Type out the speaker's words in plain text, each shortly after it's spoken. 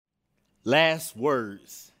Last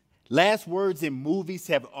words. Last words in movies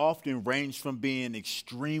have often ranged from being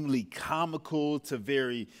extremely comical to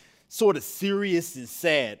very sort of serious and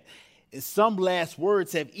sad. And some last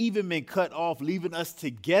words have even been cut off, leaving us to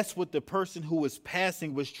guess what the person who was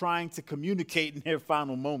passing was trying to communicate in their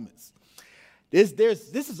final moments.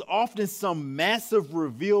 This is often some massive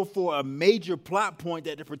reveal for a major plot point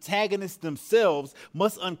that the protagonists themselves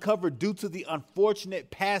must uncover due to the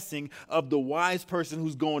unfortunate passing of the wise person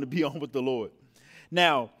who's going to be on with the Lord.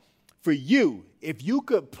 Now, for you, if you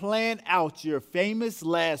could plan out your famous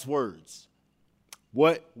last words,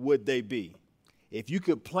 what would they be? If you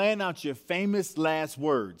could plan out your famous last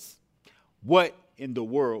words, what in the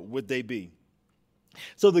world would they be?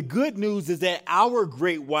 So the good news is that our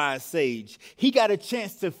great wise sage, he got a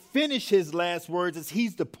chance to finish his last words as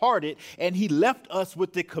he's departed, and he left us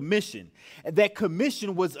with the commission. And that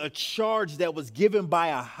commission was a charge that was given by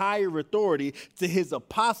a higher authority to his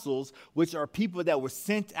apostles, which are people that were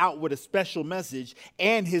sent out with a special message,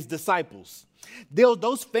 and his disciples.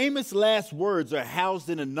 Those famous last words are housed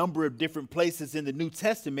in a number of different places in the New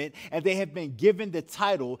Testament, and they have been given the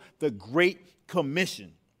title, the Great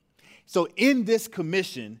Commission. So in this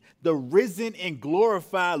commission, the risen and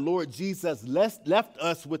glorified Lord Jesus left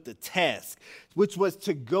us with the task, which was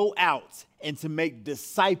to go out and to make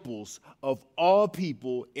disciples of all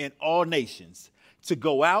people in all nations. To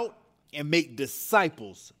go out and make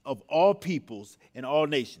disciples of all peoples in all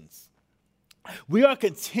nations. We are to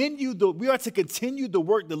continue the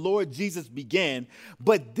work the Lord Jesus began,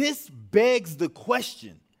 but this begs the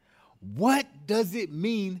question, what does it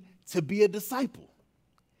mean to be a disciple?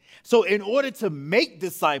 So in order to make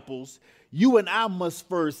disciples, you and I must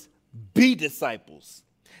first be disciples.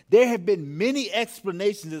 There have been many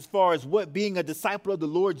explanations as far as what being a disciple of the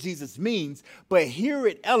Lord Jesus means, but here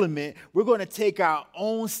at Element, we're going to take our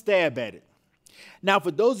own stab at it. Now,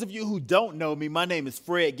 for those of you who don't know me, my name is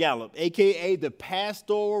Fred Gallup, a.k.a. the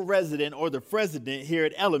pastoral resident or the president here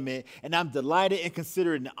at Element, and I'm delighted and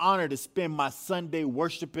consider it an honor to spend my Sunday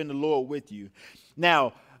worshiping the Lord with you.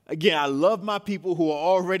 Now, again, I love my people who are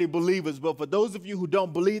already believers, but for those of you who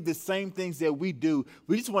don't believe the same things that we do,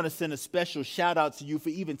 we just want to send a special shout out to you for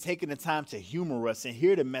even taking the time to humor us and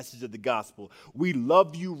hear the message of the gospel. We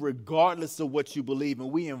love you regardless of what you believe,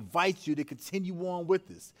 and we invite you to continue on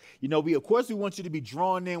with us. You know, we want you to be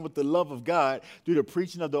drawn in with the love of God through the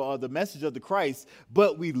preaching of the message of the Christ,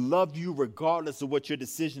 but we love you regardless of what your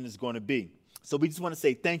decision is going to be. So we just want to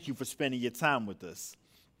say thank you for spending your time with us.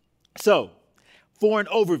 So, for an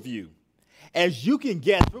overview, as you can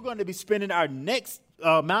guess, we're going to be spending our next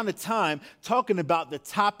amount of time talking about the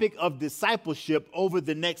topic of discipleship over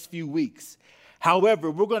the next few weeks.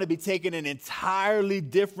 However, we're going to be taking an entirely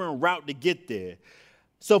different route to get there.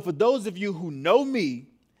 So for those of you who know me,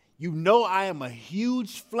 you know I am a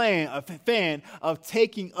huge fan of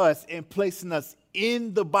taking us and placing us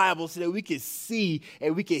in the Bible so that we can see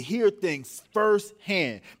and we can hear things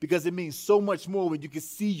firsthand, because it means so much more when you can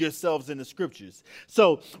see yourselves in the scriptures.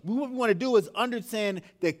 So what we want to do is understand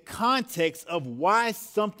the context of why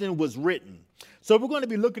something was written. So we're going to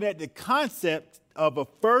be looking at the concept of a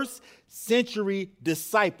first century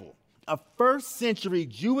disciple, a first century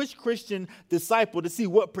Jewish Christian disciple, to see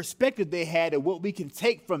what perspective they had and what we can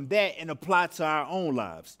take from that and apply to our own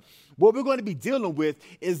lives. What we're going to be dealing with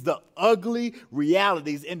is the ugly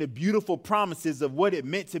realities and the beautiful promises of what it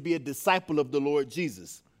meant to be a disciple of the Lord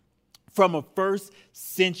Jesus from a first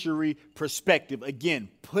century perspective. Again,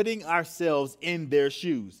 putting ourselves in their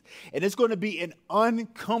shoes. And it's going to be an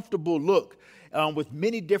uncomfortable look with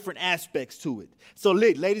many different aspects to it. So,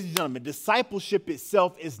 ladies and gentlemen, discipleship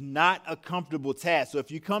itself is not a comfortable task. So if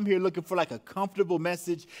you come here looking for like a comfortable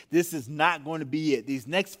message, this is not going to be it. These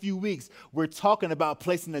next few weeks, we're talking about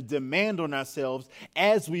placing a demand on ourselves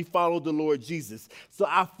as we follow the Lord Jesus. So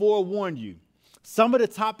I forewarn you, some of the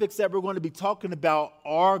topics that we're going to be talking about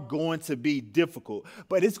are going to be difficult,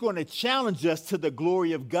 but it's going to challenge us to the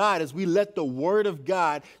glory of God as we let the Word of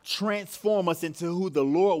God transform us into who the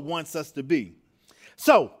Lord wants us to be.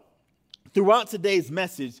 So, throughout today's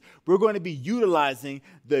message, we're going to be utilizing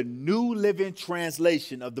the New Living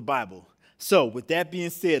Translation of the Bible. So, with that being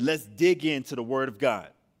said, let's dig into the Word of God.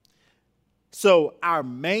 So, our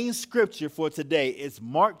main scripture for today is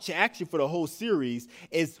for the whole series,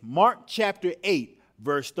 is Mark chapter 8,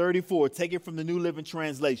 verse 34. Take it from the New Living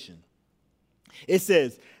Translation. It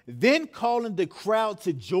says, "Then calling the crowd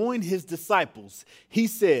to join his disciples, he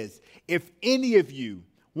says, 'If any of you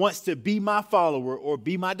wants to be my follower or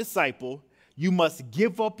be my disciple, you must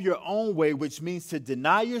give up your own way,' which means to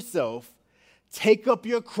deny yourself, take up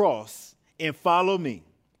your cross, and follow me.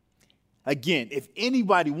 Again, if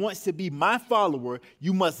anybody wants to be my follower,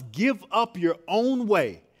 you must give up your own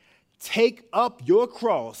way, take up your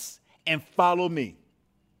cross, and follow me.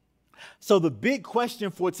 So the big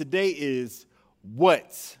question for today is,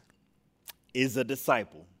 what is a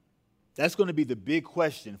disciple? That's going to be the big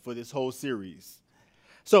question for this whole series.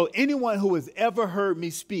 So anyone who has ever heard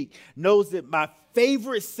me speak knows that my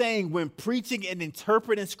favorite saying when preaching and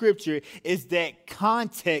interpreting scripture is that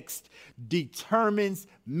context determines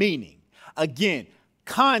meaning. Again,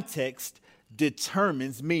 context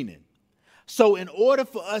determines meaning. So in order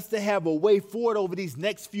for us to have a way forward over these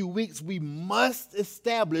next few weeks, we must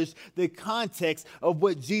establish the context of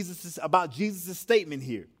what about Jesus' statement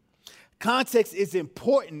here. Context is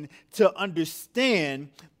important to understand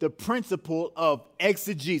the principle of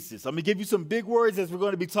exegesis. I'm going to give you some big words as we're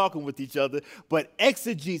going to be talking with each other, but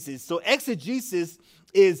exegesis. So exegesis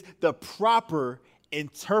is the proper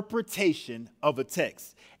interpretation of a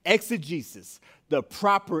text. Exegesis, the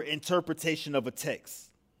proper interpretation of a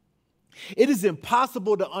text. It is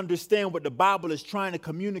impossible to understand what the Bible is trying to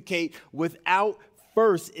communicate without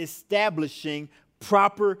first establishing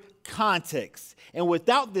proper context. And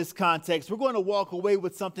without this context, we're going to walk away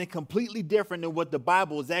with something completely different than what the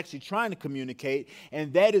Bible is actually trying to communicate,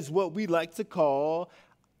 and that is what we like to call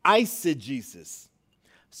eisegesis.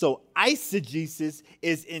 So eisegesis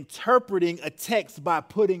is interpreting a text by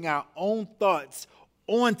putting our own thoughts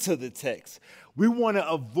onto the text. We want to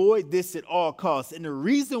avoid this at all costs. And the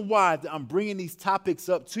reason why I'm bringing these topics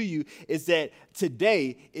up to you is that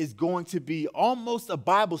today is going to be almost a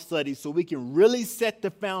Bible study so we can really set the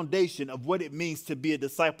foundation of what it means to be a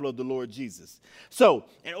disciple of the Lord Jesus. So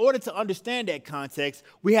in order to understand that context,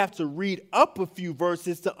 we have to read up a few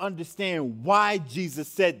verses to understand why Jesus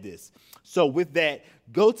said this. So with that,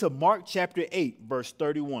 go to Mark chapter 8, verse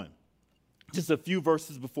 31. Just a few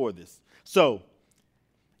verses before this. So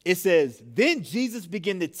it says, then Jesus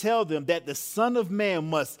began to tell them that the Son of Man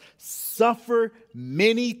must suffer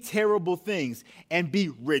many terrible things and be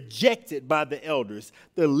rejected by the elders,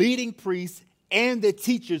 the leading priests, and the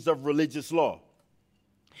teachers of religious law.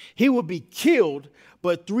 He would be killed,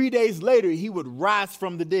 but 3 days later he would rise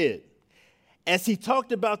from the dead. As he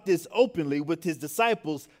talked about this openly with his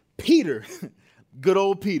disciples, Peter, good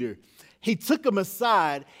old Peter, he took him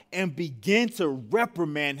aside and began to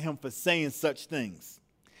reprimand him for saying such things.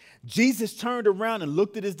 Jesus turned around and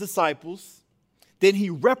looked at his disciples. Then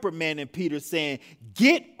he reprimanded Peter, saying,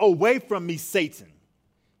 "Get away from me, Satan.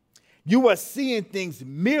 You are seeing things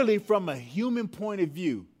merely from a human point of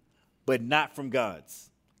view, but not from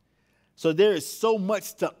God's." So there is so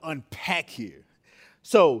much to unpack here.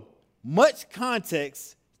 So much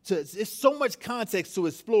context. There's so much context to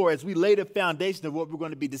explore as we lay the foundation of what we're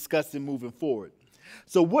going to be discussing moving forward.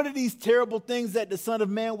 So what are these terrible things that the Son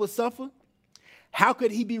of Man will suffer? How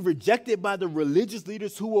could he be rejected by the religious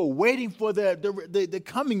leaders who were waiting for the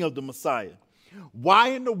coming of the Messiah? Why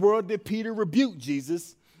in the world did Peter rebuke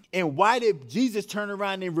Jesus? And why did Jesus turn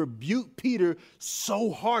around and rebuke Peter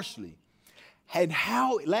so harshly? And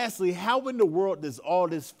lastly, how in the world does all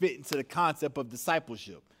this fit into the concept of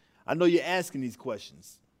discipleship? I know you're asking these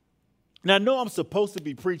questions. Now, I know I'm supposed to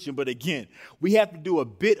be preaching, but again, we have to do a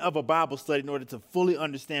bit of a Bible study in order to fully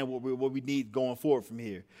understand what we need going forward from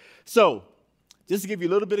here. So, just to give you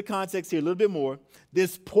a little bit of context here, a little bit more,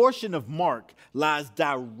 this portion of Mark lies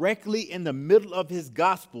directly in the middle of his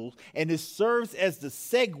gospel, and it serves as the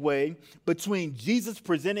segue between Jesus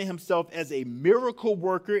presenting himself as a miracle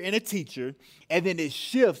worker and a teacher, and then it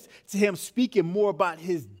shifts to him speaking more about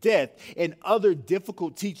his death and other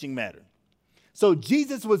difficult teaching matters. So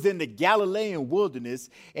Jesus was in the Galilean wilderness,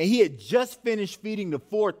 and he had just finished feeding the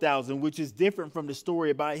 4,000, which is different from the story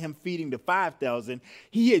about him feeding the 5,000.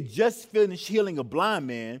 He had just finished healing a blind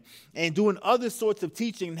man and doing other sorts of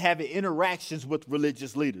teaching and having interactions with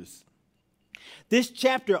religious leaders. This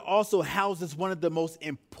chapter also houses one of the most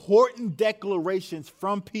important declarations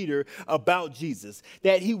from Peter about Jesus,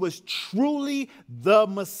 that he was truly the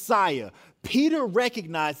Messiah. Peter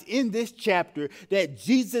recognized in this chapter that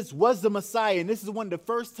Jesus was the Messiah, and this is one of the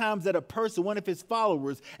first times that a person, one of his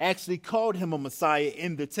followers, actually called him a Messiah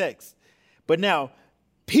in the text. But now,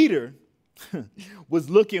 Peter was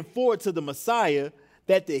looking forward to the Messiah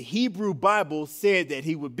that the Hebrew Bible said that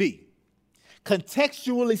he would be.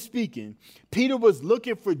 Contextually speaking, Peter was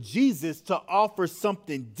looking for Jesus to offer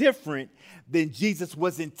something different than Jesus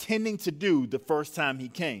was intending to do the first time he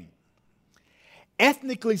came.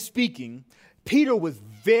 Ethnically speaking, Peter was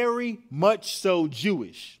very much so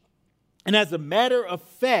Jewish. And as a matter of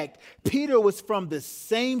fact, Peter was from the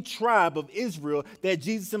same tribe of Israel that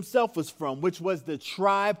Jesus himself was from, which was the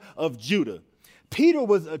tribe of Judah. Peter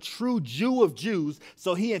was a true Jew of Jews,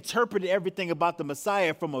 so he interpreted everything about the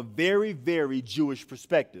Messiah from a very, very Jewish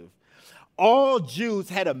perspective. All Jews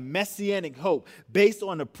had a messianic hope based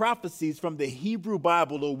on the prophecies from the Hebrew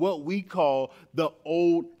Bible, or what we call the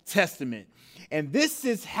Old Testament. And this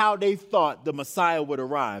is how they thought the Messiah would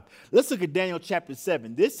arrive. Let's look at Daniel chapter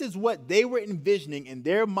 7. This is what they were envisioning in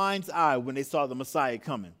their mind's eye when they saw the Messiah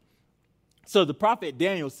coming. So the prophet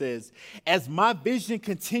Daniel says, as my vision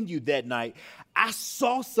continued that night, I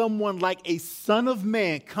saw someone like a son of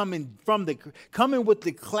man coming with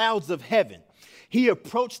the clouds of heaven. He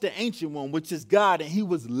approached the Ancient One, which is God, and he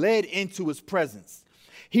was led into his presence.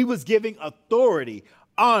 He was giving authority,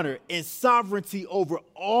 honor, and sovereignty over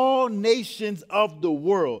all nations of the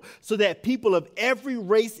world, so that people of every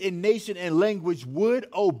race and nation and language would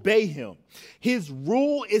obey him. His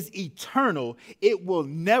rule is eternal. It will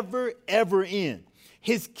never, ever end.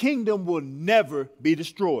 His kingdom will never be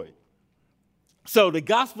destroyed. So the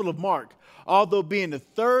Gospel of Mark, although being the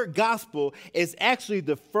third gospel, is actually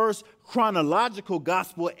the first chronological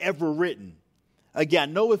gospel ever written. Again,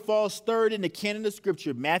 I know it falls third in the canon of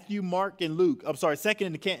Scripture, Matthew, Mark, and Luke. Second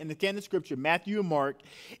in the canon of Scripture, Matthew and Mark.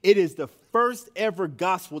 It is the first ever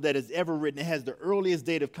gospel that is ever written. It has the earliest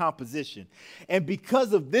date of composition. And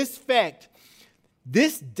because of this fact,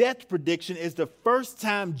 this death prediction is the first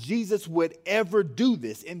time Jesus would ever do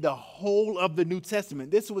this in the whole of the New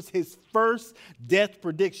Testament. This was his first death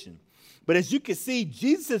prediction. But as you can see,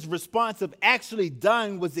 Jesus' response of actually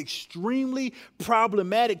dying was extremely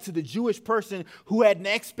problematic to the Jewish person who had an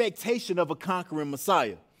expectation of a conquering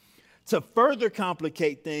Messiah. To further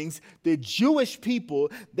complicate things, the Jewish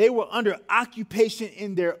people, they were under occupation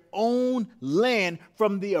in their own land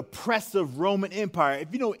from the oppressive Roman Empire. If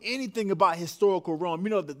you know anything about historical Rome, you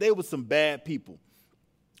know that they were some bad people.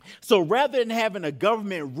 So rather than having a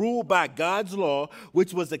government ruled by God's law,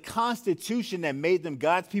 which was a constitution that made them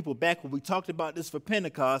God's people back when we talked about this for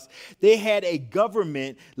Pentecost, they had a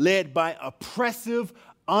government led by oppressive,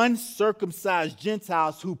 uncircumcised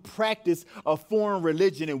Gentiles who practiced a foreign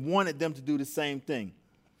religion and wanted them to do the same thing.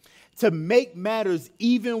 To make matters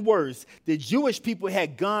even worse, the Jewish people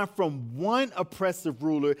had gone from one oppressive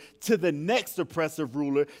ruler to the next oppressive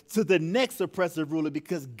ruler to the next oppressive ruler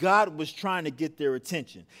because God was trying to get their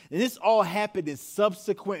attention. And this all happened in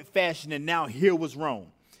subsequent fashion, and now here was Rome.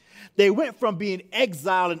 They went from being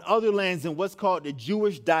exiled in other lands in what's called the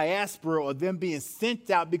Jewish diaspora, or them being sent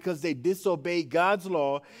out because they disobeyed God's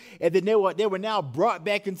law, and then they were now brought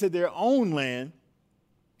back into their own land,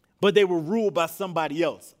 but they were ruled by somebody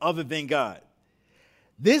else other than God.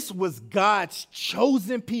 This was God's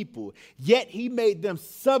chosen people, yet he made them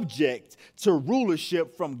subject to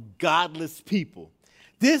rulership from godless people.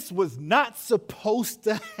 This was not supposed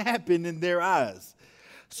to happen in their eyes.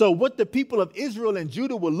 So what the people of Israel and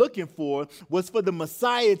Judah were looking for was for the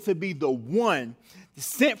Messiah to be the one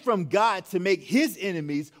sent from God to make his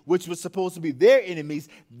enemies, which was supposed to be their enemies,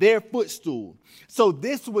 their footstool. So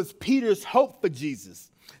this was Peter's hope for Jesus.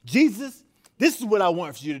 Jesus, this is what I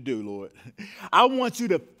want for you to do, Lord. I want you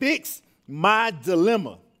to fix my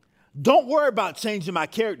dilemma. Don't worry about changing my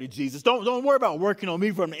character, Jesus. Don't worry about working on me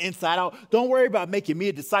from the inside out. Don't worry about making me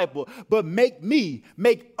a disciple, but make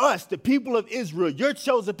us, the people of Israel, your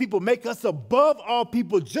chosen people, make us above all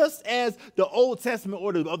people, just as the Old Testament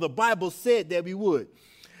or the Bible said that we would.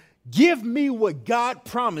 Give me what God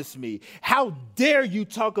promised me. How dare you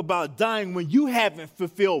talk about dying when you haven't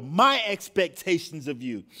fulfilled my expectations of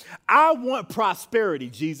you? I want prosperity,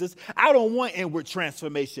 Jesus. I don't want inward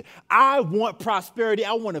transformation. I want prosperity.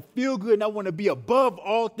 I want to feel good, and I want to be above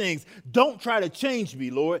all things. Don't try to change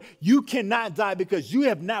me, Lord. You cannot die because you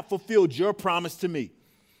have not fulfilled your promise to me.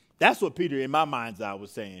 That's what Peter, in my mind's eye,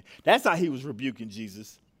 was saying. That's how he was rebuking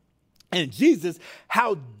Jesus. And Jesus,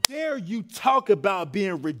 how dare you talk about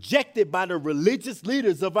being rejected by the religious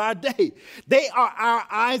leaders of our day? They are our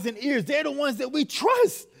eyes and ears. They're the ones that we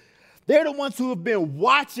trust. They're the ones who have been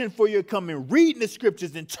watching for your coming, reading the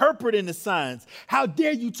scriptures, interpreting the signs. How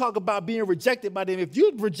dare you talk about being rejected by them? If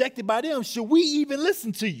you're rejected by them, should we even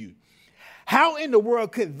listen to you? How in the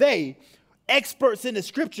world could they, experts in the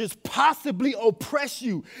scriptures, possibly oppress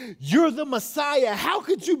you? You're the Messiah. How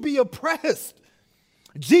could you be oppressed?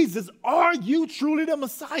 Jesus, are you truly the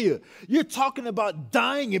Messiah? You're talking about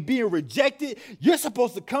dying and being rejected. You're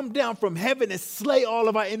supposed to come down from heaven and slay all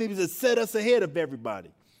of our enemies and set us ahead of everybody.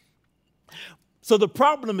 So the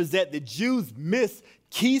problem is that the Jews miss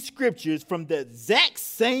key scriptures from the exact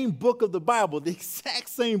same book of the Bible, the exact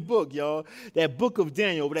same book, y'all, that book of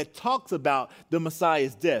Daniel that talks about the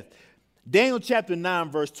Messiah's death. Daniel chapter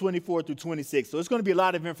 9, verse 24 through 26. So it's going to be a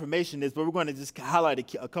lot of information in this, but we're going to just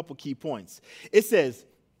highlight a couple key points. It says,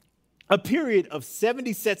 A period of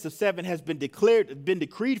 70 sets of 7 has been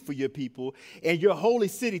decreed for your people and your holy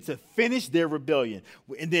city to finish their rebellion.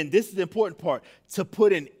 And then this is the important part, to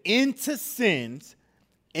put an end to sin,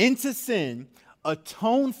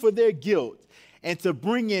 atone for their guilt, and to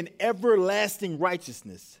bring in everlasting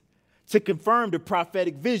righteousness, to confirm the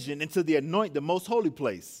prophetic vision and to anoint the most holy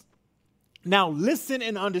place. Now listen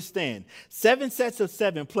and understand. 7 sets of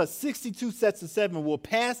 7 plus 62 sets of 7 will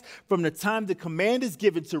pass from the time the command is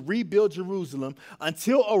given to rebuild Jerusalem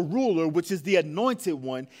until a ruler, which is the anointed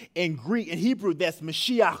one. In Hebrew, that's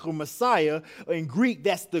Mashiach or Messiah. In Greek,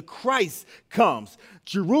 that's the Christ comes.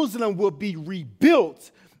 Jerusalem will be rebuilt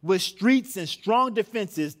with streets and strong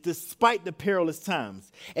defenses despite the perilous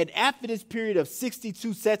times. And after this period of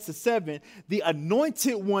 62 sets of 7, the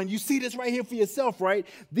anointed one, you see this right here for yourself, right?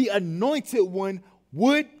 The anointed one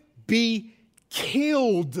would be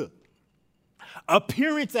killed,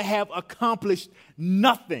 appearing to have accomplished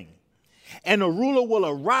nothing. And a ruler will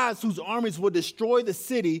arise whose armies will destroy the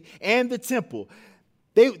city and the temple.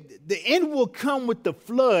 The end will come with the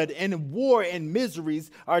flood, and war and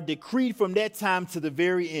miseries are decreed from that time to the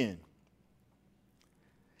very end.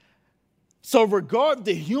 So regard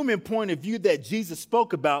the human point of view that Jesus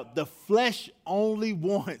spoke about, the flesh only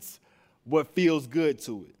wants what feels good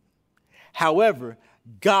to it. However,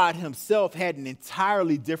 God himself had an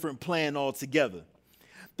entirely different plan altogether.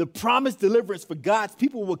 The promised deliverance for God's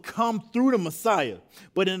people would come through the Messiah,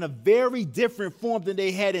 but in a very different form than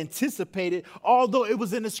they had anticipated, although it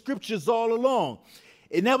was in the scriptures all along.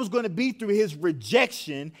 And that was going to be through his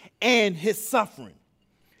rejection and his suffering.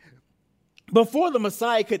 Before the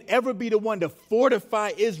Messiah could ever be the one to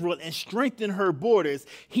fortify Israel and strengthen her borders,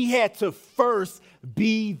 he had to first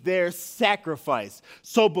be their sacrifice.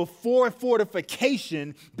 So before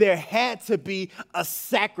fortification, there had to be a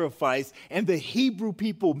sacrifice, and the Hebrew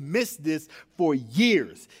people missed this for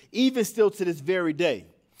years, even still to this very day.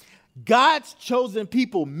 God's chosen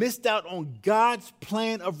people missed out on God's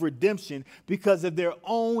plan of redemption because of their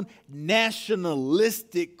own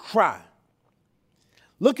nationalistic cry.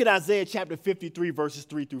 Look at Isaiah chapter 53, verses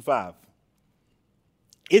 3 through 5.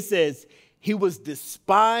 It says, he was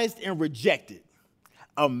despised and rejected,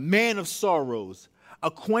 a man of sorrows,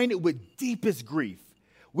 acquainted with deepest grief.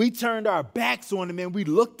 We turned our backs on him and we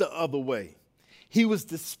looked the other way. He was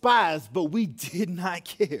despised, but we did not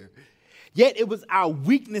care. Yet it was our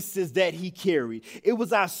weaknesses that he carried. It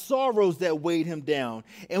was our sorrows that weighed him down.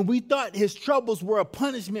 And we thought his troubles were a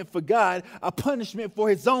punishment for God, a punishment for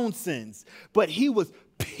his own sins. But he was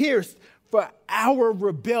pierced for our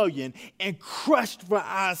rebellion and crushed for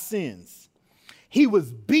our sins. He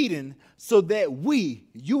was beaten so that we,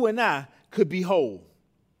 you and I, could be whole.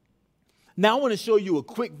 Now I want to show you a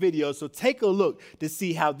quick video, so take a look to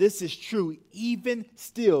see how this is true even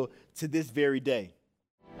still to this very day.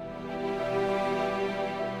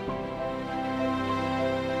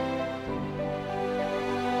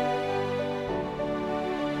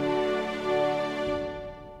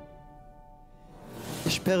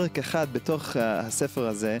 יש פרק אחד בתוך הספר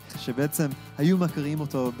הזה, שבעצם היו מכירים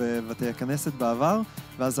אותו בבתי הכנסת בעבר,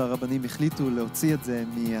 ואז הרבנים החליטו להוציא את זה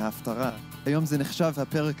מההפטרה. היום זה נחשב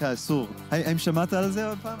הפרק האסור. האם שמעת על זה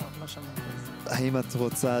עוד פעם? לא שמעתי על זה. האם את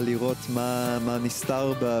רוצה לראות מה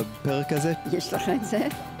נסתר בפרק הזה? יש לך את זה?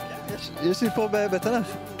 יש לי פה בתנ"ך.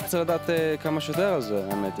 צריך לדעת כמה שיותר על זה,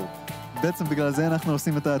 האמת היא. בעצם בגלל זה אנחנו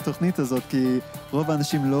עושים את התוכנית הזאת, כי רוב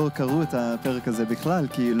האנשים לא קראו את הפרק הזה בכלל,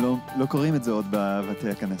 כי לא קוראים את זה עוד בבתי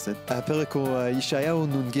הכנסת. הפרק הוא ישעיהו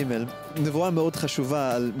נ"ג, נבואה מאוד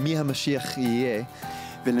חשובה על מי המשיח יהיה.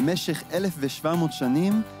 ולמשך 1,700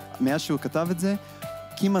 שנים, מאז שהוא כתב את זה,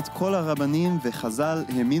 כמעט כל הרבנים וחז"ל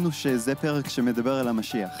האמינו שזה פרק שמדבר על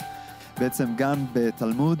המשיח. בעצם גם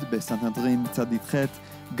בתלמוד, בסנהדרין צ"ח,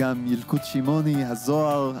 גם ילקוט שמעוני,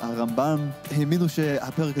 הזוהר, הרמב"ם, האמינו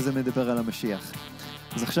שהפרק הזה מדבר על המשיח.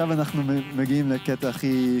 אז עכשיו אנחנו מגיעים לקטע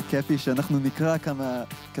הכי כיפי, שאנחנו נקרא כמה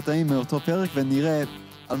קטעים מאותו פרק ונראה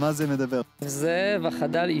על מה זה מדבר. זה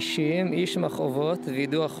וחדל אישים, איש מכאובות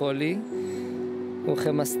וידוע חולי,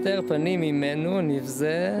 וכמסתר פנים ממנו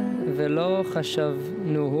נבזה ולא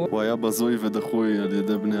חשבנוהו. הוא היה בזוי ודחוי על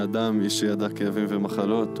ידי בני אדם, איש שידע כאבים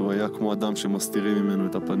ומחלות. הוא היה כמו אדם שמסתירים ממנו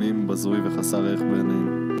את הפנים, בזוי וחסר ערך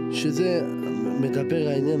בעיניהם. שזה מדבר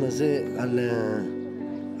העניין הזה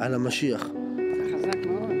על המשיח. זה חזק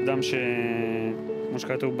מאוד. אדם כמו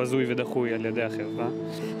שכתוב בזוי ודחוי על ידי החרפה.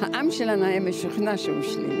 העם שלנו היה משוכנע שהוא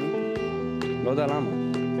שלילי. לא יודע למה.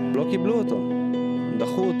 לא קיבלו אותו.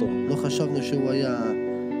 דחו אותו. לא חשבנו שהוא היה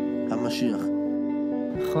המשיח.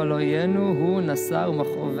 כל אוינו הוא נשא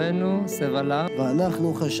ומכאובנו סבלה.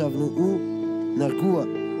 ואנחנו חשבנו הוא נגוע,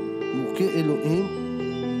 מוכה אלוהים,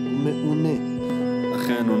 מעונה.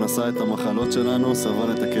 ולכן הוא נשא את המחלות שלנו,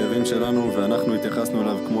 סבל את הכאבים שלנו, ואנחנו התייחסנו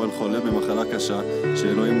אליו כמו אל חולה במחלה קשה,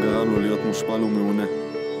 שאלוהים גרם לו להיות מושפל ומעונה.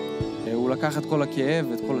 הוא לקח את כל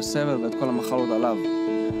הכאב, את כל הסבל ואת כל המחלות עליו.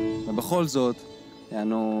 ובכל זאת,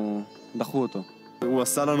 דחו אותו. הוא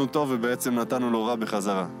עשה לנו טוב ובעצם נתנו לו רע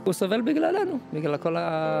בחזרה. הוא סובל בגללנו, בגלל כל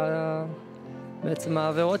בעצם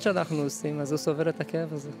העבירות שאנחנו עושים, אז הוא סובל את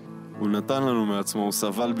הכאב הזה. הוא נתן לנו מעצמו, הוא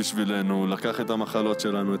סבל בשבילנו, הוא לקח את המחלות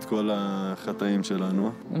שלנו, את כל החטאים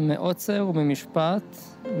שלנו. מעוצר וממשפט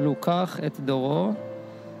לוקח את דורו,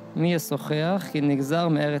 מי ישוחח, כי נגזר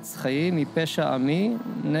מארץ חיים, מפשע עמי,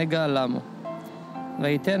 נגע למו.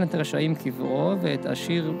 ויתן את רשעים קברו, ואת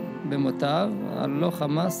עשיר במותיו, על לא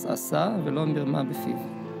חמס עשה ולא מרמה בפיו.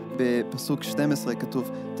 בפסוק 12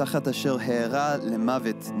 כתוב, תחת אשר הערה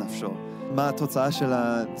למוות נפשו. מה התוצאה של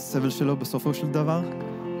הסבל שלו בסופו של דבר?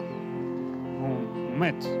 הוא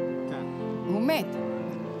מת. הוא מת.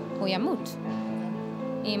 הוא ימות.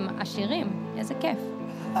 עם עשירים. איזה כיף.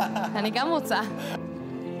 אני גם רוצה.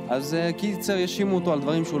 אז קיצר ישימו אותו על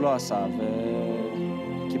דברים שהוא לא עשה,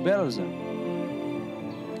 וקיבל על זה.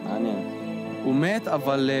 מעניין. הוא מת,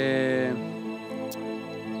 אבל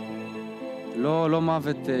לא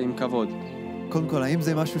מוות עם כבוד. קודם כל, האם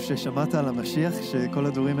זה משהו ששמעת על המשיח, שכל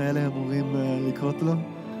הדברים האלה אמורים לקרות לו?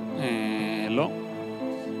 לא.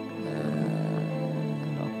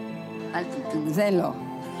 זה לא.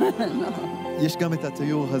 יש גם את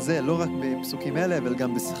התיאור הזה, לא רק בפסוקים אלה, אבל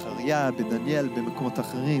גם בסחריה, בדניאל, במקומות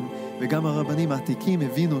אחרים, וגם הרבנים העתיקים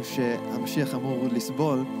הבינו שהמשיח אמור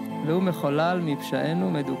לסבול. והוא מחולל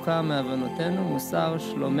מפשענו, מדוכא מעוונותינו, מוסר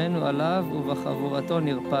שלומנו עליו, ובחבורתו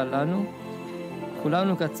נרפא לנו.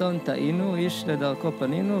 כולנו כצאן טעינו, איש לדרכו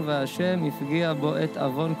פנינו, והשם הפגיע בו את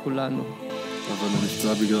עוון כולנו. אבל הוא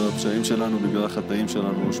נפצע בגלל הפשעים שלנו, בגלל החטאים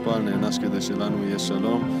שלנו, הוא הושפל, נענש כדי שלנו יהיה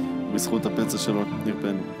שלום, בזכות הפצע שלו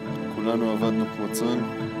נרפאנו. כולנו עבדנו כמו צאן,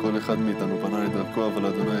 כל אחד מאיתנו פנה לדרכו, אבל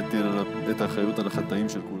אדוני הטיל עליו את האחריות על החטאים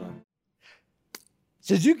של כולנו.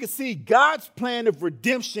 So as you can see, God's plan of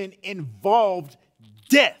redemption involved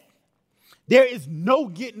death. There is no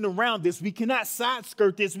getting around this. We cannot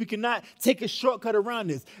side-skirt this. We cannot take a shortcut around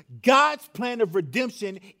this. God's plan of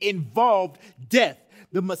redemption involved death.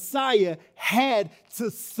 The Messiah had to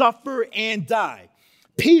suffer and die.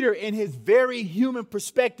 Peter, in his very human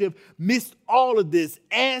perspective, missed all of this,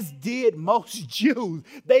 as did most Jews.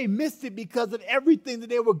 They missed it because of everything that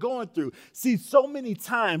they were going through. See, so many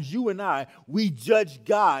times, you and I, we judge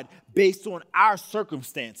God based on our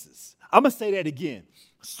circumstances. I'm going to say that again.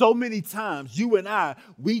 So many times, you and I,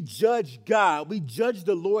 we judge God, we judge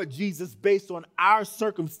the Lord Jesus based on our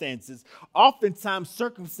circumstances, oftentimes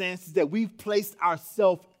circumstances that we've placed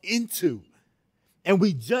ourselves into. And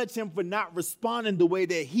we judge him for not responding the way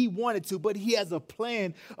that he wanted to, but he has a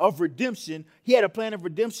plan of redemption. He had a plan of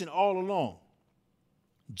redemption all along.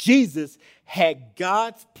 Jesus had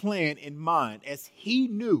God's plan in mind as he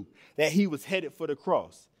knew that he was headed for the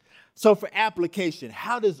cross. So for application,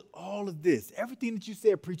 how does all of this, everything that you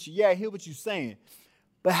said, preacher, yeah, I hear what you're saying,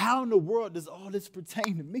 but how in the world does all this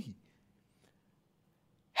pertain to me?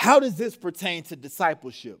 How does this pertain to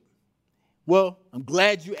discipleship? Well, I'm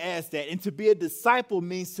glad you asked that. And to be a disciple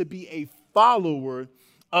means to be a follower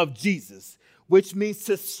of Jesus, which means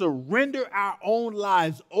to surrender our own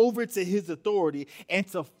lives over to his authority and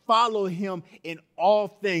to follow him in all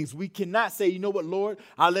things. We cannot say, you know what, Lord,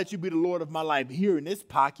 I'll let you be the Lord of my life here in this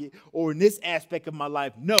pocket or in this aspect of my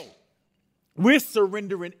life. No. We're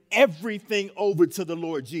surrendering everything over to the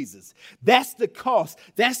Lord Jesus. That's the cost.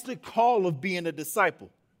 That's the call of being a disciple.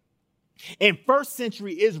 In first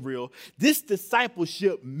century Israel, this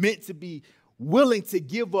discipleship meant to be willing to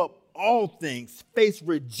give up all things, face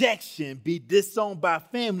rejection, be disowned by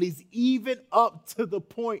families, even up to the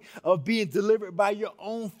point of being delivered by your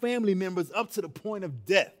own family members, up to the point of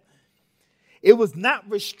death. It was not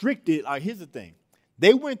restricted. Here's the thing.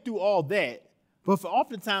 They went through all that, but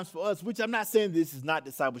oftentimes for us, which I'm not saying this is not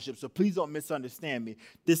discipleship, so please don't misunderstand me.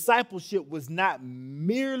 Discipleship was not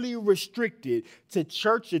merely restricted to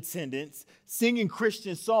church attendance, singing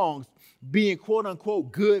Christian songs, being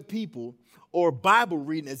quote-unquote good people, or Bible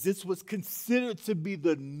reading, as this was considered to be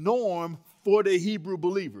the norm for the Hebrew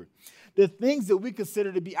believer. The things that we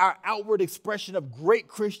consider to be our outward expression of great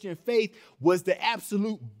Christian faith was the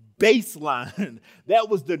absolute baseline. That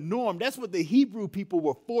was the norm. That's what the Hebrew people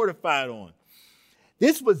were fortified on.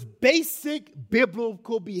 This was basic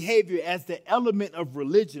biblical behavior as the element of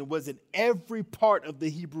religion was in every part of the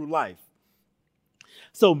Hebrew life.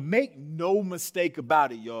 So make no mistake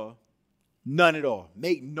about it, y'all. None at all.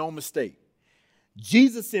 Make no mistake.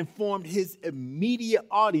 Jesus informed his immediate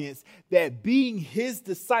audience that being his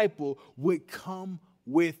disciple would come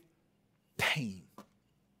with pain.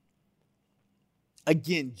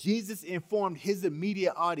 Again, Jesus informed his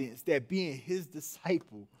immediate audience that being his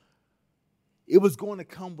disciple, it was going to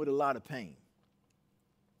come with a lot of pain.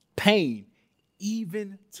 Pain,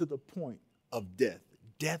 even to the point of death.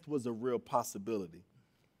 Death was a real possibility.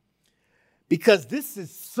 Because this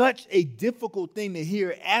is such a difficult thing to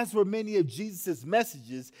hear, as were many of Jesus'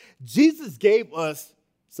 messages, Jesus gave us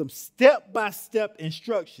some step-by-step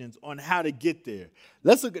instructions on how to get there.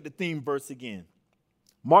 Let's look at the theme verse again.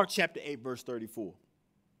 Mark chapter 8, verse 34. It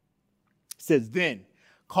says, then,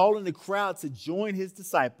 calling the crowd to join his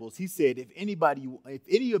disciples, he said, if any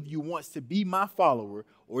of you wants to be my follower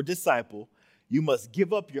or disciple, you must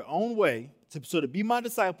give up your own way. So to be my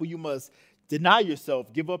disciple, you must deny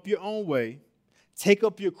yourself, give up your own way, take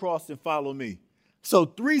up your cross and follow me. So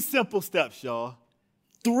 3 simple steps, y'all.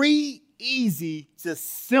 3 easy,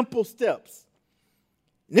 just simple steps.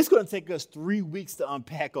 And it's going to take us 3 weeks to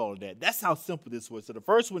unpack all of that. That's how simple this was. So the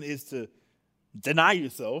first one is to deny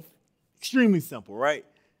yourself. Extremely simple, right?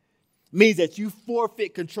 Means that you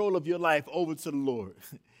forfeit control of your life over to the Lord.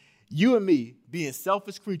 You and me, being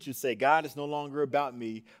selfish creatures, say, God, it's no longer about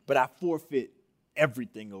me, but I forfeit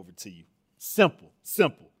everything over to you. Simple,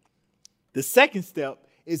 simple. The second step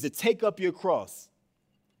is to take up your cross,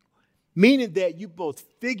 meaning that you both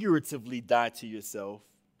figuratively die to yourself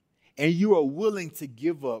and you are willing to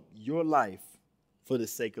give up your life for the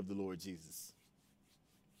sake of the Lord Jesus.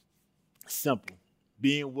 Simple.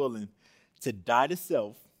 Being willing to die to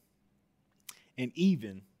self and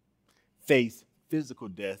even face physical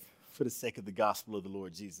death for the sake of the gospel of the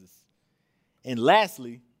Lord Jesus. And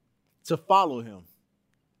lastly, to follow him.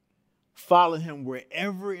 Follow him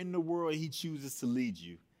wherever in the world he chooses to lead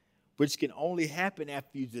you, which can only happen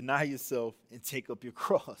after you deny yourself and take up your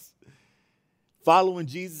cross. Following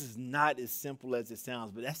Jesus is not as simple as it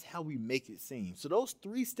sounds, but that's how we make it seem. So those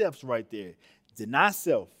 3 steps right there, deny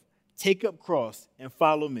self, take up cross, and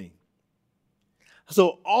follow me.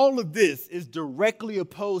 So all of this is directly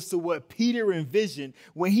opposed to what Peter envisioned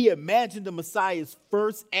when he imagined the Messiah's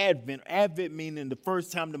first advent. Advent meaning the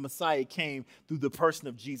first time the Messiah came through the person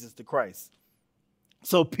of Jesus the Christ.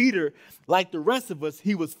 So Peter, like the rest of us,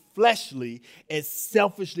 he was fleshly and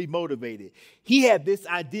selfishly motivated. He had this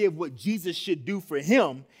idea of what Jesus should do for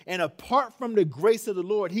him. And apart from the grace of the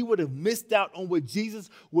Lord, he would have missed out on what Jesus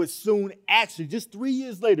would soon actually, just 3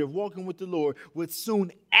 years later, walking with the Lord, would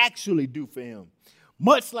soon actually do for him.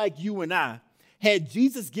 Much like you and I, had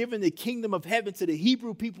Jesus given the kingdom of heaven to the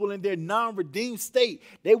Hebrew people in their non-redeemed state,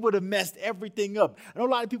 they would have messed everything up. I know a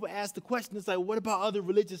lot of people ask the question, it's like, what about other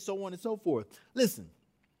religions, so on and so forth? Listen,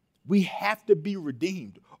 we have to be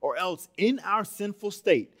redeemed, or else in our sinful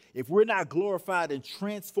state, if we're not glorified and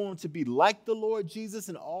transformed to be like the Lord Jesus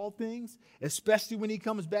in all things, especially when he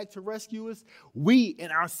comes back to rescue us, we in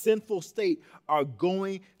our sinful state are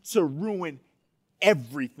going to ruin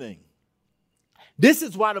everything. This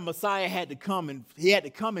is why the Messiah had to come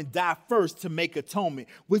and die first to make atonement,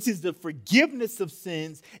 which is the forgiveness of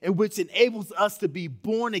sins and which enables us to be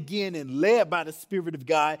born again and led by the Spirit of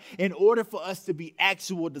God in order for us to be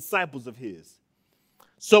actual disciples of his.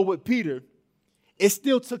 So with Peter, it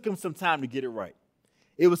still took him some time to get it right.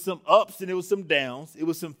 It was some ups and it was some downs. It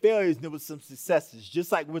was some failures and it was some successes,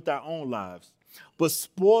 just like with our own lives. But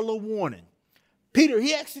spoiler warning, Peter,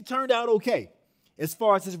 he actually turned out okay. As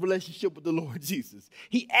far as his relationship with the Lord Jesus.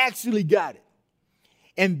 He actually got it.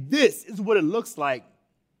 And this is what it looks like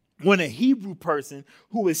when a Hebrew person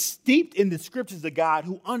who is steeped in the scriptures of God,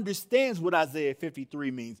 who understands what Isaiah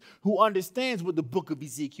 53 means, who understands what the book of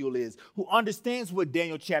Ezekiel is, who understands what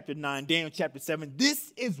Daniel chapter 9, Daniel chapter 7,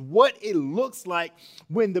 this is what it looks like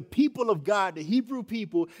when the people of God, the Hebrew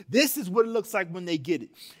people, this is what it looks like when they get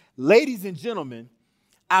it. Ladies and gentlemen,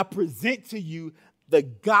 I present to you the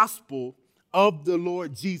gospel of the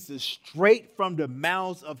Lord Jesus, straight from the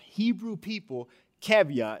mouths of Hebrew people,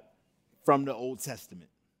 caveat, from the Old Testament.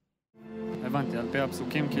 הבנתי, על פי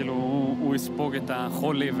הפסוקים, כאילו הוא יספוג את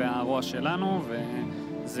החולי והרוע שלנו,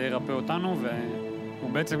 וזה ירפא אותנו, והוא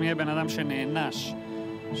בעצם יהיה בן אדם שנענש,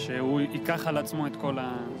 שהוא ייקח על עצמו את כל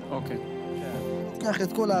אוקיי. ייקח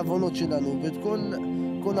את כל העוונות שלנו, ואת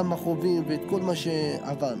כל המכאובים, ואת כל מה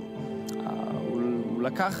שעברנו. הוא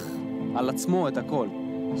לקח על עצמו את הכל.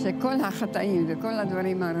 שכל החטאים וכל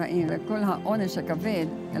הדברים הרעים וכל העונש הכבד,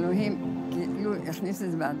 אלוהים כאילו הכניס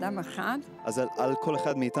את זה באדם אחד. אז על כל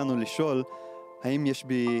אחד מאיתנו לשאול, האם יש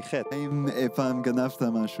בי חטא? האם אי פעם גנבת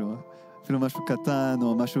משהו? אפילו משהו קטן,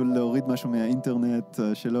 או משהו להוריד משהו מהאינטרנט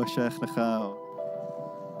שלא שייך לך?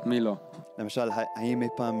 מי לא? למשל, האם אי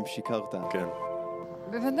פעם שיקרת? כן.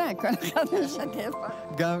 בוודאי, כל אחד משקר.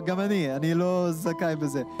 גם אני לא זכאי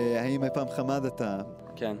בזה. האם אי פעם חמדת?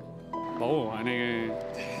 כן. ברור, אני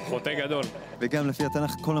חוטא גדול. וגם לפי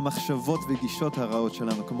התנ"ך, כל המחשבות וגישות הרעות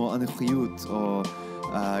שלנו, כמו אנוכיות או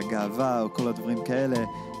הגאווה או כל הדברים כאלה,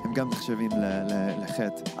 הם גם נחשבים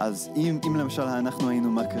לחטא. אז אם למשל אנחנו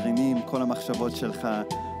היינו מקרינים כל המחשבות שלך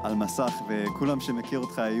על מסך, וכולם שמכיר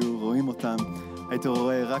אותך היו רואים אותם, היית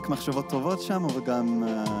רואה רק מחשבות טובות שם, או גם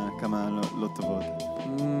כמה לא טובות?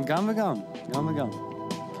 גם וגם, גם וגם,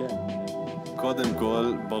 כן. קודם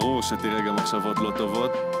כל, ברור שתראה גם מחשבות לא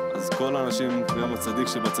טובות, אז כל האנשים, גם הצדיק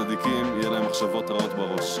שבצדיקים, יהיה להם מחשבות רעות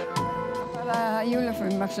בראש. אבל היו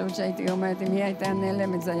לפעמים מחשבות שהייתי אומרת, אם היא הייתה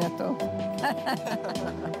נעלמת זה היה טוב.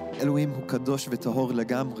 אלוהים הוא קדוש וטהור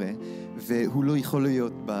לגמרי, והוא לא יכול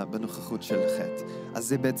להיות בנוכחות של חטא. אז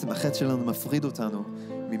זה בעצם, החטא שלנו מפריד אותנו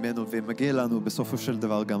ממנו, ומגיע לנו בסופו של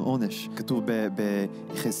דבר גם עונש. כתוב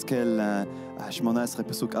ביחזקאל 18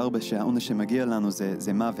 פסוק 4 שהעונש שמגיע לנו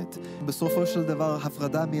זה מוות. בסופו של דבר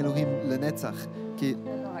הפרדה מאלוהים לנצח, כי...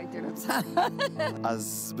 לא הייתי רוצה.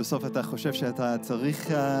 אז בסוף אתה חושב שאתה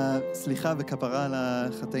צריך סליחה וכפרה על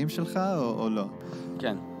החטאים שלך, או לא?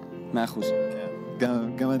 כן, 100%.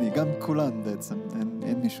 גם אני, גם כולן בעצם,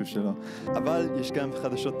 אין מישהו שלא. אבל יש גם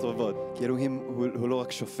חדשות טובות, כי אלוהים הוא לא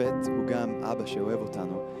רק שופט, הוא גם אבא שאוהב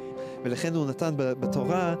אותנו. ולכן הוא נתן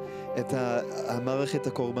בתורה את המערכת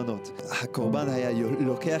הקורבנות. הקורבן היה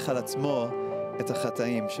לוקח על עצמו את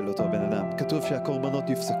החטאים של אותו בן אדם. כתוב שהקורבנות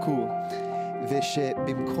יפסקו,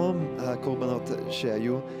 ושבמקום הקורבנות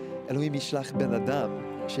שהיו, אלוהים ישלח בן אדם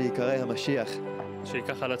שיקרא המשיח.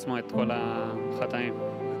 שיקח על עצמו את כל החטאים.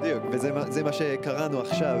 בדיוק, וזה מה שקראנו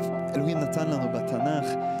עכשיו. אלוהים נתן לנו בתנ"ך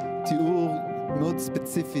תיאור מאוד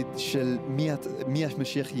ספציפית של מי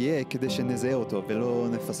המשיח יהיה כדי שנזהה אותו ולא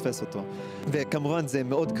נפספס אותו. וכמובן זה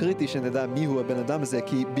מאוד קריטי שנדע מי הוא הבן אדם הזה,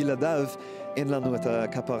 כי בלעדיו אין לנו את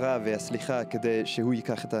הכפרה והסליחה כדי שהוא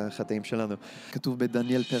ייקח את החטאים שלנו. כתוב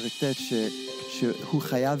בדניאל פרק ט' שהוא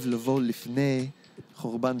חייב לבוא לפני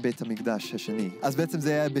חורבן בית המקדש השני. אז בעצם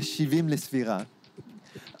זה היה ב-70 לספירה.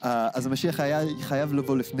 אז המשיח היה חייב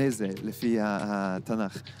לבוא לפני זה, לפי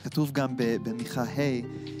התנ"ך. כתוב גם במיכה ה'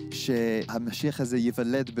 שהמשיח הזה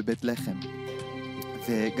יוולד בבית לחם.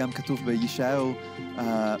 וגם כתוב בישעיהו,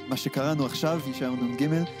 מה שקראנו עכשיו, ישעיהו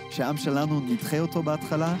נ"ג, שהעם שלנו נדחה אותו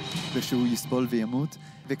בהתחלה, ושהוא יסבול וימות.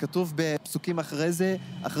 וכתוב בפסוקים אחרי זה,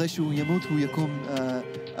 אחרי שהוא ימות, הוא יקום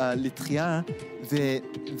לתחייה,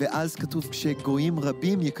 ואז כתוב שגויים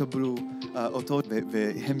רבים יקבלו אותו,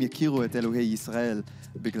 והם יכירו את אלוהי ישראל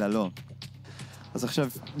בגללו. אז עכשיו,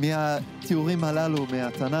 מהתיאורים הללו,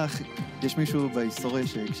 מהתנ"ך, יש מישהו בהיסטוריה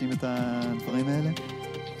שהגשים את הדברים האלה?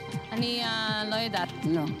 אני לא יודעת.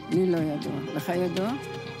 לא, לי לא ידוע. לך ידוע?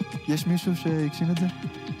 יש מישהו שהגשים את זה?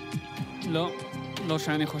 לא, לא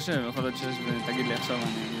שאני חושב. יכול להיות שיש ותגיד לי עכשיו, אני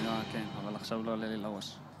אגיד, כן, אבל עכשיו לא עולה לי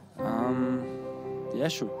לראש.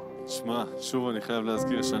 ישו. שמע, שוב אני חייב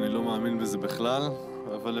להזכיר שאני לא מאמין בזה בכלל,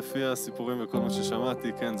 אבל לפי הסיפורים וכל מה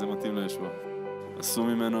ששמעתי, כן, זה מתאים לישוע. עשו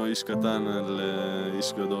ממנו איש קטן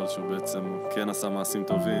לאיש גדול, שהוא בעצם כן עשה מעשים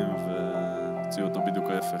טובים, והוציאו אותו בדיוק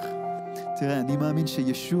ההפך. תראה, אני מאמין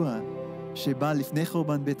שישוע, שבא לפני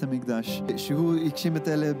חורבן בית המקדש, שהוא הגשים את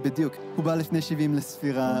אלה בדיוק. הוא בא לפני 70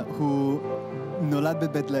 לספירה, הוא נולד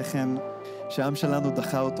בבית לחם, שהעם שלנו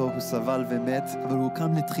דחה אותו, הוא סבל ומת, אבל הוא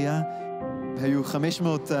קם לתחייה. היו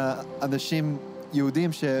 500 אנשים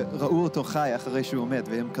יהודים שראו אותו חי אחרי שהוא מת,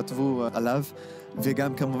 והם כתבו עליו,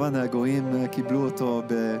 וגם כמובן הגויים קיבלו אותו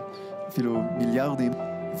אפילו מיליארדים,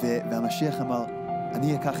 והמשיח אמר,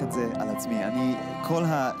 אני אקח את זה על עצמי, כל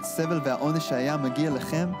הסבל והעונש שהיה מגיע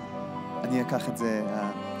לכם, אני אקח את זה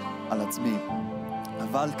על עצמי.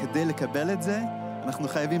 אבל כדי לקבל את זה, אנחנו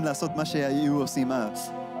חייבים לעשות מה שהיו עושים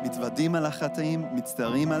אז. מתוודים על החטאים,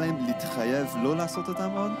 מצטערים עליהם, להתחייב לא לעשות אותם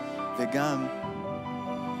עוד, וגם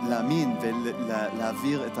להאמין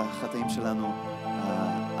ולהעביר את החטאים שלנו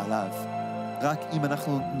עליו. רק אם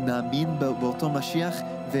אנחנו נאמין באותו משיח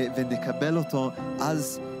ונקבל אותו,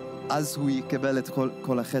 אז הוא יקבל את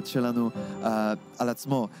כל החטא שלנו על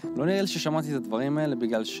עצמו. לא נראה לי ששמעתי את הדברים האלה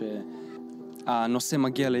בגלל שהנושא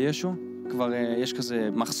מגיע לישו, כבר יש כזה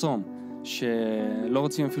מחסום, שלא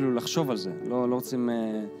רוצים אפילו לחשוב על זה, לא רוצים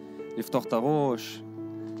לפתוח את הראש,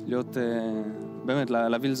 להיות, באמת,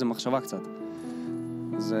 להביא לזה מחשבה קצת.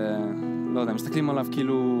 אז לא יודע, מסתכלים עליו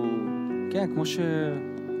כאילו, כן, כמו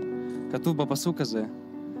שכתוב בפסוק הזה,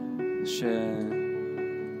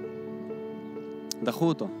 שדחו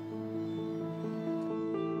אותו.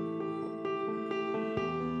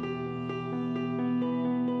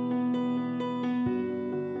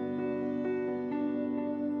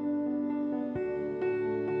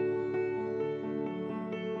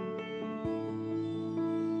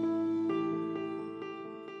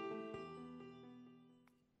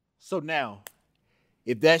 So now,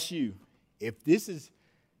 if that's you, If this is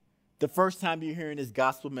the first time you're hearing this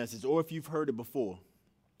gospel message, or if you've heard it before,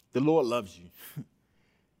 the Lord loves you.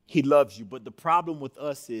 He loves you. But the problem with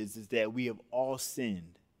us is that we have all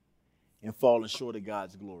sinned and fallen short of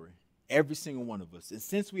God's glory. Every single one of us. And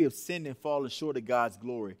since we have sinned and fallen short of God's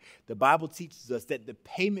glory, the Bible teaches us that the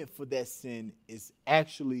payment for that sin is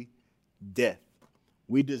actually death.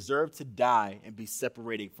 We deserve to die and be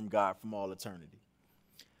separated from God from all eternity.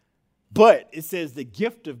 But it says the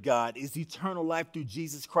gift of God is eternal life through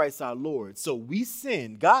Jesus Christ our Lord. So we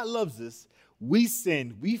sin. God loves us. We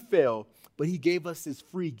sinned. We fell. But he gave us his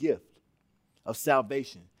free gift of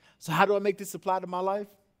salvation. So how do I make this apply to my life?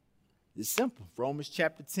 It's simple. Romans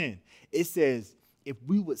chapter 10. It says, if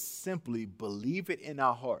we would simply believe it in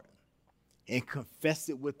our heart and confess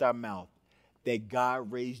it with our mouth that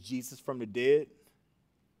God raised Jesus from the dead,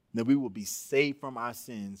 then we will be saved from our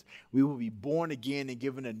sins. We will be born again and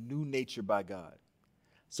given a new nature by God.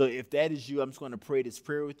 So if that is you, I'm just going to pray this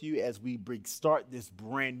prayer with you as we start this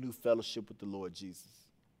brand new fellowship with the Lord Jesus.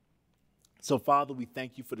 So, Father, we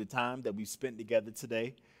thank you for the time that we've spent together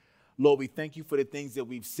today. Lord, we thank you for the things that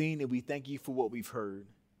we've seen, and we thank you for what we've heard.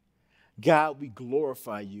 God, we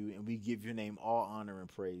glorify you, and we give your name all honor and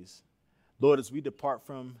praise. Lord, as we depart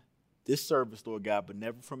from this service, Lord God, but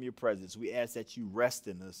never from your presence, we ask that you rest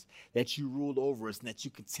in us, that you rule over us, and that you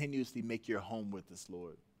continuously make your home with us,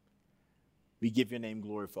 Lord. We give your name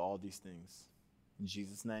glory for all these things. In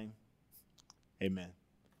Jesus' name, amen.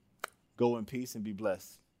 Go in peace and be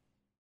blessed.